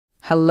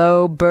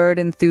Hello, bird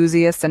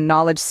enthusiasts and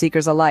knowledge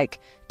seekers alike.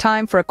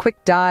 Time for a quick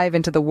dive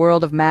into the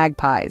world of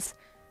magpies.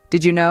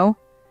 Did you know?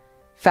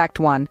 Fact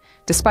 1.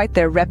 Despite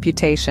their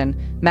reputation,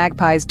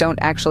 magpies don't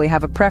actually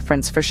have a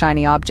preference for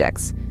shiny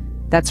objects.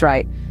 That's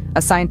right.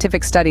 A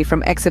scientific study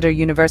from Exeter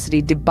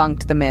University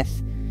debunked the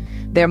myth.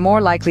 They're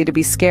more likely to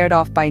be scared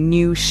off by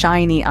new,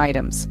 shiny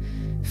items.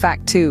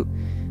 Fact 2.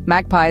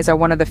 Magpies are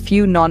one of the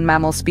few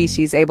non-mammal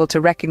species able to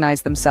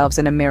recognize themselves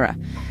in a mirror.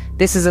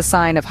 This is a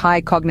sign of high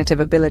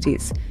cognitive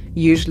abilities,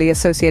 usually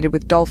associated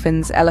with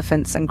dolphins,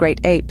 elephants, and great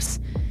apes.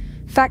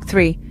 Fact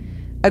 3.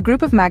 A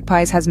group of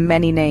magpies has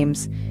many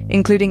names,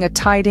 including a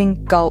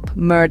tiding, gulp,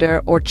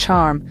 murder, or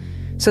charm.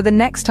 So the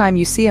next time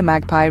you see a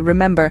magpie,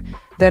 remember,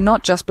 they're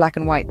not just black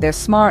and white. They're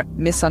smart,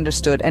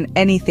 misunderstood, and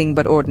anything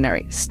but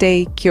ordinary.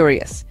 Stay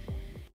curious.